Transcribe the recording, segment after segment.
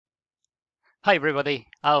Hi everybody,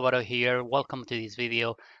 Alvaro here. Welcome to this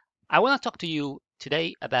video. I want to talk to you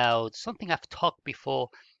today about something I've talked before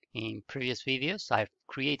in previous videos. I've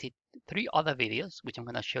created 3 other videos, which I'm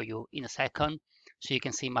going to show you in a second so you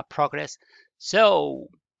can see my progress. So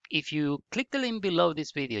if you click the link below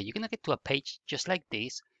this video, you're going to get to a page just like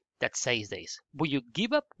this that says this. Will you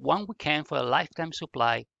give up one weekend for a lifetime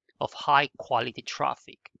supply of high quality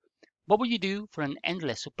traffic? What would you do for an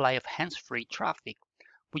endless supply of hands-free traffic?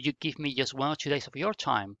 Would you give me just 1 or 2 days of your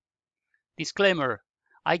time? Disclaimer,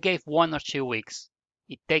 I gave 1 or 2 weeks.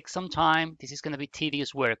 It takes some time. This is going to be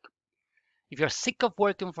tedious work. If you're sick of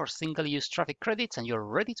working for single-use traffic credits and you're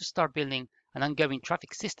ready to start building an ongoing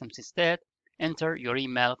traffic systems instead, enter your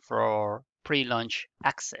email for pre-launch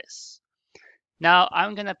access. Now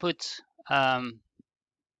I'm going to put an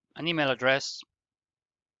email address.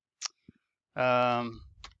 Just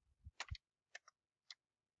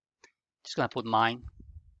going to put mine.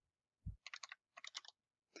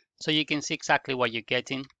 So you can see exactly what you're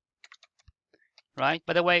getting, right?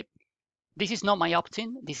 By the way, this is not my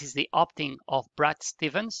opt-in. This is the opt-in of Brad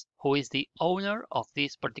Stevens, who is the owner of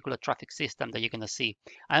this particular traffic system that you're going to see.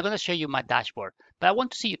 I'm going to show you my dashboard, but I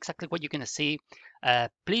want to see exactly what you're going to see.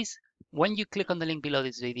 Please, when you click on the link below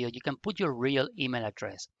this video, you can put your real email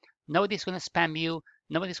address. Nobody's going to spam you.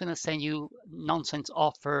 Nobody's going to send you nonsense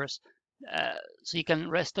offers. So you can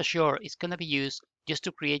rest assured it's going to be used just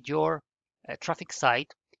to create your traffic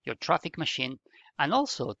site, your traffic machine, and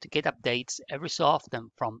also to get updates every so often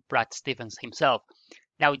from Brad Stevens himself.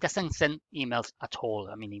 Now, it doesn't send emails at all.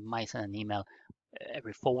 I mean, it might send an email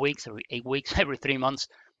every 4 weeks, every 8 weeks, every 3 months,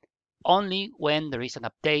 only when there is an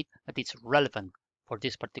update that is relevant for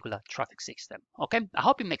this particular traffic system. Okay, I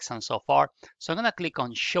hope it makes sense so far. So I'm going to click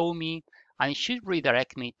on Show Me, and it should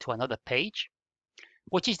redirect me to another page,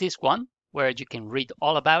 which is this one, where you can read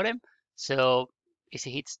all about it. So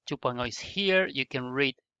EzHitzs 2.0 is here. You can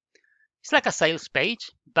read. It's like a sales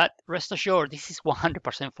page, but rest assured, this is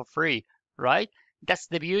 100% for free, right? That's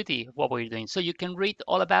the beauty of what we're doing. So you can read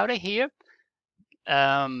all about it here.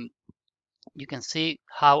 You can see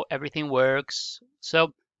how everything works.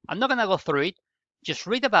 So I'm not gonna go through it. Just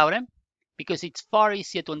read about it because it's far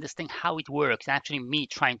easier to understand how it works than actually me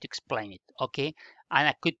trying to explain it, okay? And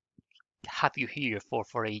I could have you here for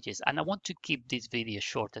ages, and I want to keep this video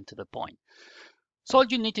short and to the point. So all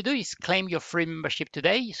you need to do is claim your free membership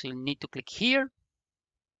today. So you need to click here.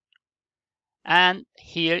 And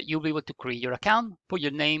here you'll be able to create your account, put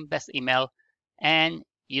your name, best email, and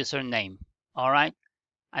username. All right.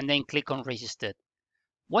 And then click on register.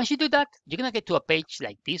 Once you do that, you're going to get to a page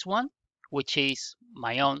like this one, which is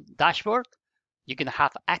my own dashboard. You're going to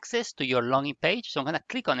have access to your login page. So I'm going to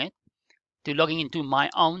click on it to log into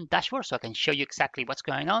my own dashboard so I can show you exactly what's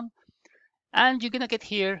going on. And you're going to get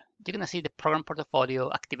here, you're going to see the program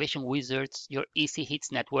portfolio, activation wizards, your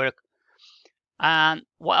EzHitzs network. And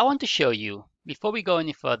what I want to show you, before we go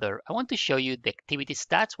any further, I want to show you the activity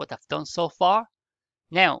stats, what I've done so far.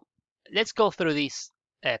 Now, let's go through these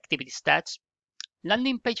activity stats.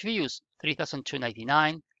 Landing page views,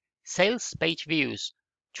 3,299. Sales page views,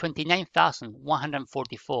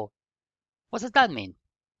 29,144. What does that mean?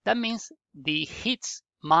 That means the hits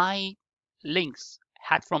my links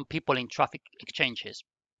had from people in traffic exchanges.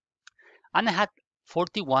 And I had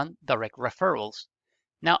 41 direct referrals.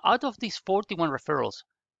 Now, out of these 41 referrals,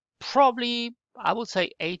 probably I would say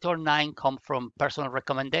 8 or 9 come from personal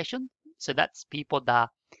recommendation. So that's people that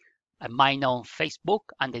I might know on Facebook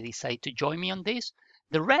and they decide to join me on this.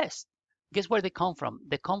 The rest, guess where they come from?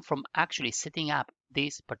 They come from actually setting up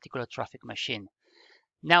this particular traffic machine.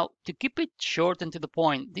 Now, to keep it short and to the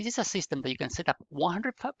point, this is a system that you can set up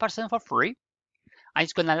 100% for free. And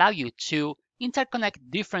it's going to allow you to interconnect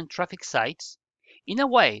different traffic sites in a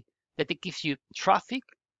way that it gives you traffic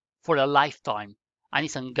for a lifetime and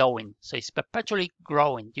it's ongoing. So it's perpetually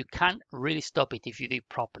growing. You can't really stop it if you do it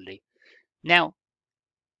properly. Now,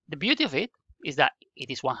 the beauty of it is that it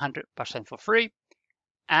is 100% for free,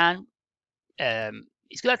 and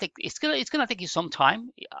it's gonna take you some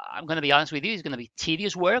time. I'm gonna be honest with you, it's gonna be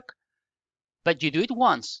tedious work, but you do it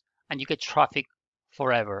once and you get traffic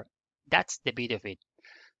forever. That's the beauty of it.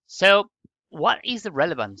 So what is the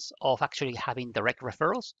relevance of actually having direct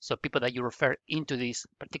referrals? So people that you refer into this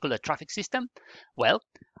particular traffic system? Well,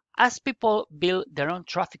 as people build their own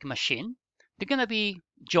traffic machine, they're gonna be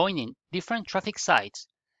joining different traffic sites.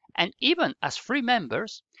 And even as free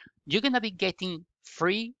members, you're gonna be getting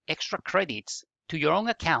free extra credits to your own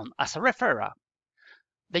account as a referrer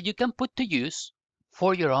that you can put to use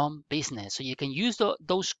for your own business. So you can use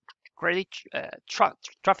those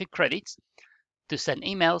traffic credits to send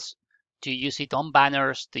emails, to use it on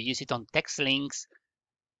banners, to use it on text links,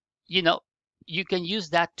 you know, you can use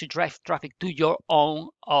that to drive traffic to your own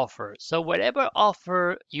offer. So whatever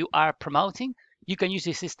offer you are promoting, you can use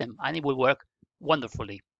this system and it will work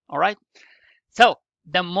wonderfully. All right. So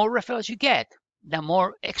the more referrals you get, the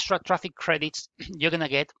more extra traffic credits you're gonna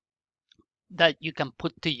get that you can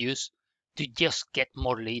put to use to just get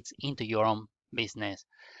more leads into your own business.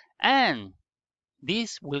 And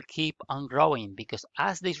this will keep on growing because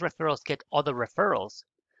as these referrals get other referrals,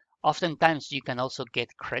 oftentimes you can also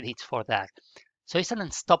get credits for that. So it's an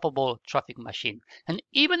unstoppable traffic machine. And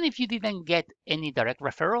even if you didn't get any direct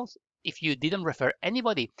referrals, if you didn't refer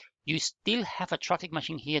anybody, you still have a traffic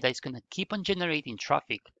machine here that is going to keep on generating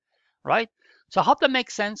traffic, right? So I hope that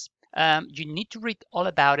makes sense. You need to read all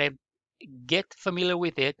about it, get familiar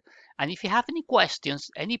with it. And if you have any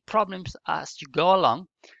questions, any problems as you go along,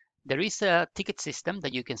 there is a ticket system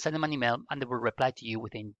that you can send them an email and they will reply to you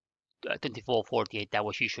within 24, 48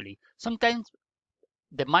 hours usually. Sometimes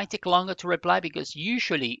they might take longer to reply because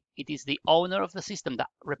usually it is the owner of the system that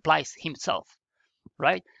replies himself,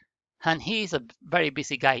 right? And he is a very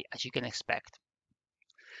busy guy, as you can expect.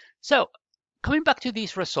 So coming back to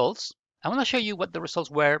these results, I want to show you what the results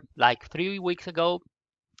were like 3 weeks ago,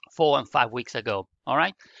 4 and 5 weeks ago. All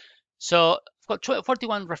right. So I've got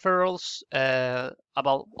 41 referrals,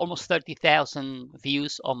 about almost 30,000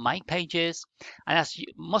 views on my pages. And as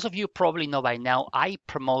most of you probably know by now, I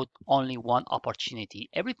promote only one opportunity.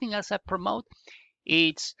 Everything else I promote,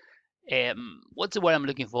 it's what's the word I'm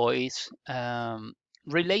looking for? Is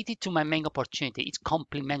related to my main opportunity. It's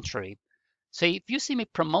complementary. So if you see me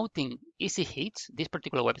promoting EzHitzs, this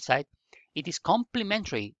particular website, it is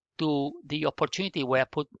complementary to the opportunity where I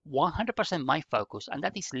put 100% my focus, and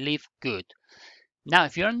that is LiveGood. Now,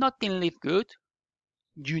 if you're not in LiveGood,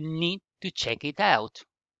 you need to check it out.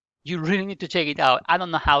 You really need to check it out. I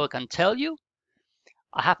don't know how I can tell you.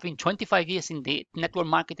 I have been 25 years in the network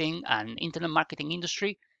marketing and internet marketing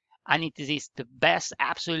industry, and it is the best,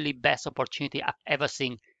 absolutely best opportunity I've ever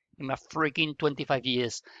seen in my freaking 25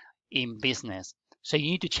 years in business. So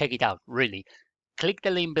you need to check it out, really. Click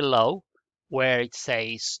the link below where it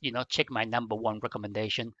says, check my #1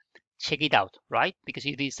 recommendation. Check it out, right? Because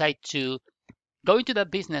if you decide to go into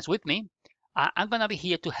that business with me, I'm going to be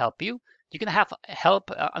here to help you. You're going to have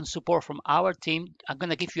help and support from our team. I'm going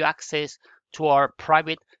to give you access to our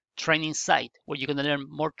private training site where you're going to learn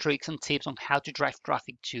more tricks and tips on how to drive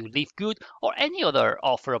traffic to LiveGood or any other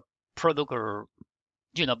offer of product or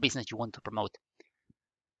business you want to promote.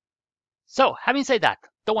 So having said that,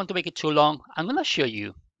 don't want to make it too long. I'm going to show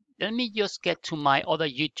you. Let me just get to my other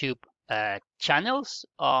YouTube channels.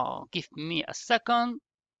 Give me a second.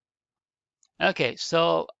 Okay,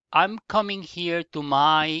 so I'm coming here to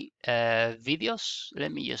my videos.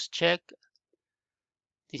 Let me just check.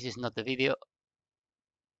 This is not the video.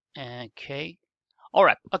 Okay. All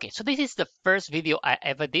right. Okay, so this is the first video I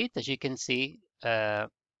ever did. As you can see,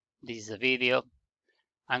 this is a video.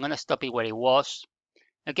 I'm going to stop it where it was.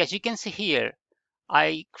 Okay, as you can see here,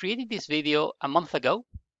 I created this video a month ago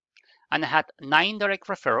and I had 9 direct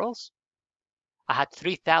referrals. I had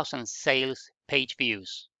 3,000 sales page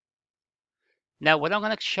views. Now, what I'm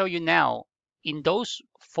going to show you now, in those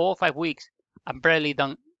 4 or 5 weeks, I barely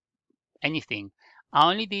done anything.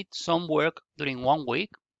 I only did some work during 1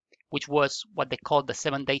 week, which was what they call the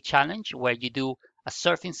 7-day challenge, where you do a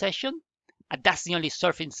surfing session. And that's the only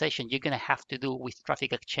surfing session you're going to have to do with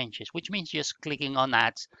traffic exchanges, which means just clicking on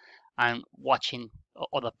ads and watching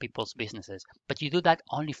other people's businesses. But you do that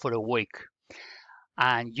only for a week.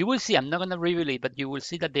 And you will see, I'm not going to reveal it, but you will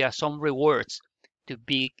see that there are some rewards to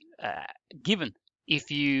be given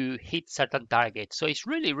if you hit certain targets. So it's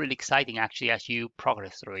really, really exciting actually as you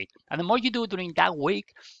progress through it. And the more you do during that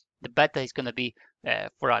week, the better it's going to be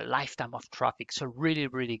for a lifetime of traffic. So really,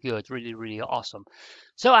 really good, really, really awesome.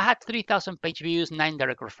 So I had 3,000 page views, 9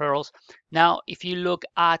 direct referrals. Now, if you look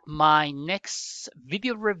at my next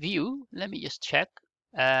video review, let me just check.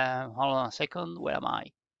 Hold on a second. Where am I?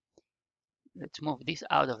 Let's move this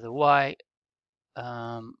out of the way.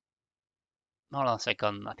 Hold on a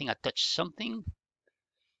second. I think I touched something.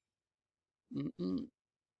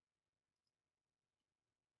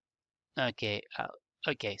 Okay.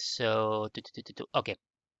 Okay. So, okay.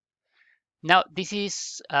 Now, this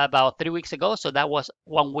is about 3 weeks ago. So that was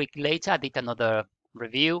 1 week later. I did another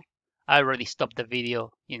review. I already stopped the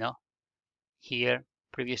video, here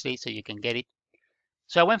previously, so you can get it.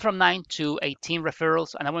 So I went from 9 to 18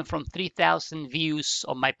 referrals, and I went from 3,000 views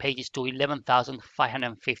on my pages to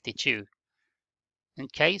 11,552.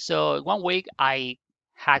 Okay, so 1 week I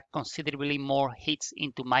had considerably more hits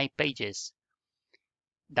into my pages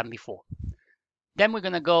than before. Then we're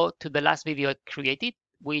gonna go to the last video I created,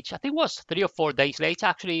 which I think was 3 or 4 days later,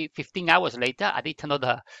 actually 15 hours later, I did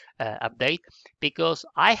another update because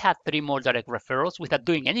I had 3 more direct referrals without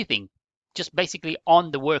doing anything, just basically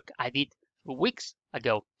on the work I did weeks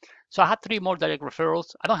ago. So I had 3 more direct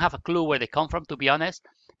referrals. I don't have a clue where they come from, to be honest,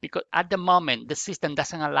 because at the moment the system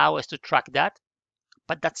doesn't allow us to track that.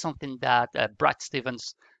 But that's something that Brad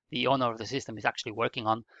Stevens, the owner of the system, is actually working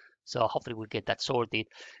on. So hopefully we'll get that sorted.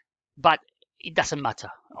 But it doesn't matter.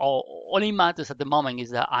 All it matters at the moment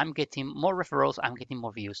is that I'm getting more referrals, I'm getting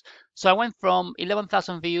more views. So I went from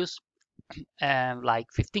 11,000 views, and like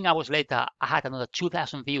 15 hours later, I had another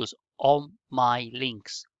 2,000 views on my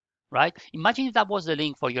links, right? Imagine if that was the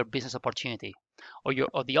link for your business opportunity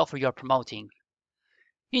or the offer you're promoting.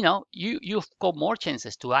 You've got more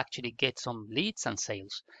chances to actually get some leads and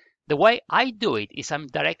sales. The way I do it is I'm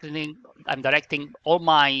directing all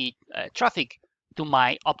my traffic to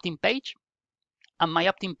my opt-in page, and my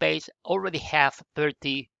opt-in page already have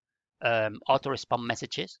 30 auto spam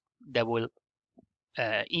messages that will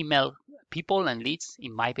email people and leads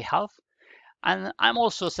in my behalf. And I'm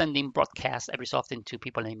also sending broadcasts every so often to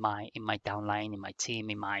people in my downline, in my team,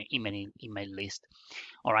 in my email list.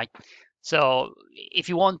 All right. So if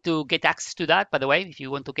you want to get access to that, by the way, if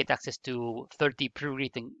you want to get access to 30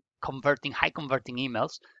 pre-written high converting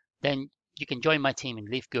emails, then you can join my team in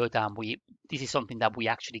LiveGood. This is something that we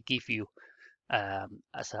actually give you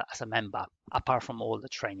as a member, apart from all the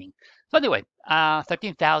training. So anyway,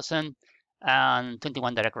 13,000 and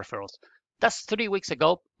 21 direct referrals. That's 3 weeks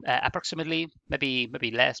ago, approximately, maybe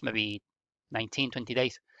less, maybe 19, 20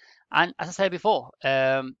 days. And as I said before,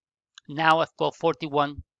 now I've got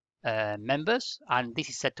 41 members, and this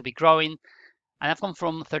is set to be growing. And I've gone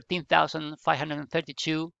from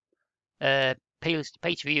 13,532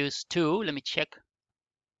 page views to, let me check,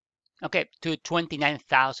 okay, to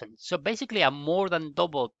 29,000. So basically, I'm more than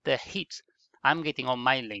double the hits I'm getting on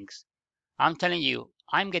my links. I'm telling you,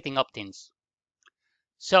 I'm getting opt-ins.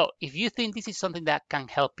 So if you think this is something that can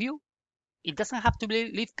help you, it doesn't have to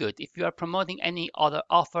be LiveGood. If you are promoting any other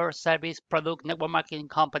offer, service, product, network marketing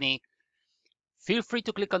company, feel free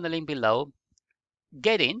to click on the link below,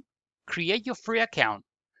 get in, create your free account,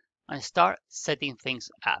 and start setting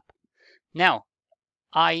things up. Now,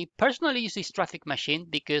 I personally use this traffic machine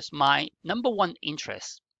because my number one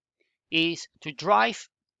interest is to drive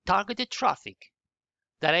targeted traffic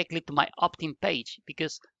directly to my opt-in page,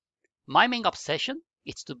 because my main obsession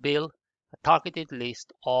is to build a targeted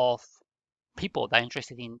list of people that are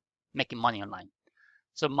interested in making money online.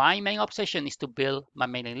 So my main obsession is to build my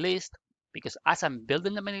mailing list, because as I'm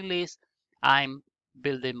building the mailing list, I'm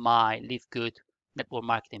building my LiveGood network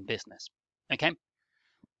marketing business. Okay.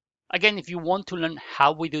 Again, if you want to learn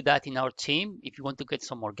how we do that in our team, if you want to get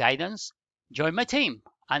some more guidance, join my team,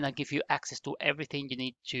 and I'll give you access to everything you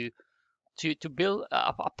need to build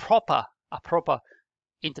a proper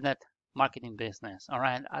internet marketing business. All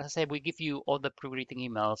right. As I said, we give you all the pre-written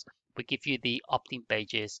emails, we give you the opt-in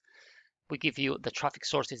pages, we give you the traffic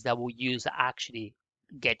sources that we'll use to actually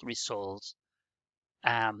get results.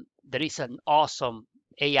 There is an awesome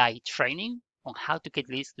AI training on how to get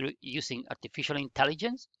leads through using artificial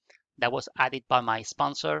intelligence that was added by my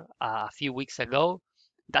sponsor a few weeks ago.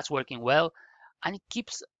 That's working well, and it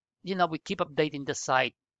keeps, we keep updating the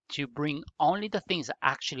site to bring only the things that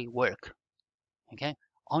actually work. Okay,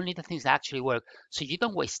 only the things that actually work, so you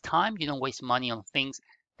don't waste time, you don't waste money on things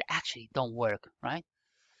that actually don't work, right?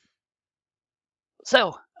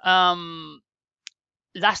 So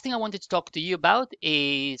last thing I wanted to talk to you about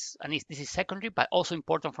is, and this is secondary but also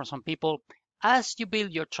important for some people, as you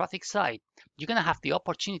build your traffic site, you're going to have the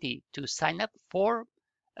opportunity to sign up for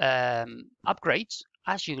upgrades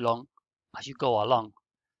as you go along.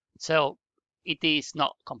 So it is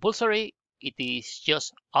not compulsory, it is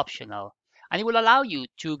just optional, and it will allow you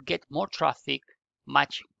to get more traffic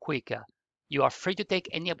much quicker. You are free to take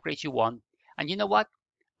any upgrades you want. And you know what?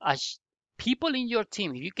 As people in your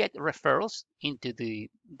team, if you get referrals into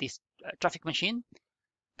this traffic machine,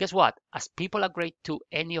 guess what? As people upgrade to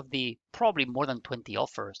any of the probably more than 20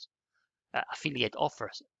 offers, affiliate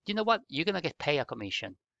offers, you know what? You're gonna get paid a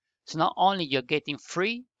commission. So not only you're getting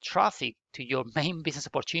free traffic to your main business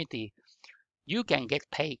opportunity, you can get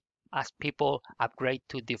paid as people upgrade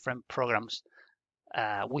to different programs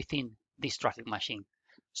within this traffic machine.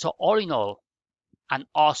 So all in all, an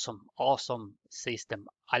awesome system.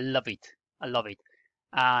 I love it. I love it.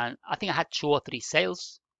 And I think I had 2 or 3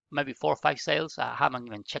 sales, maybe 4 or 5 sales. I haven't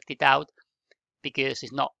even checked it out because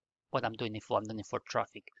it's not what I'm doing it for. I'm doing it for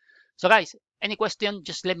traffic. So guys, any question,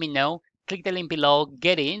 just let me know. Click the link below,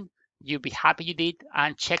 get in. You'll be happy you did.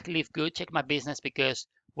 And check LiveGood, check my business, because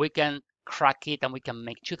we can crack it and we can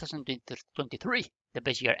make 2023 the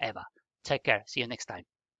best year ever. Take care. See you next time.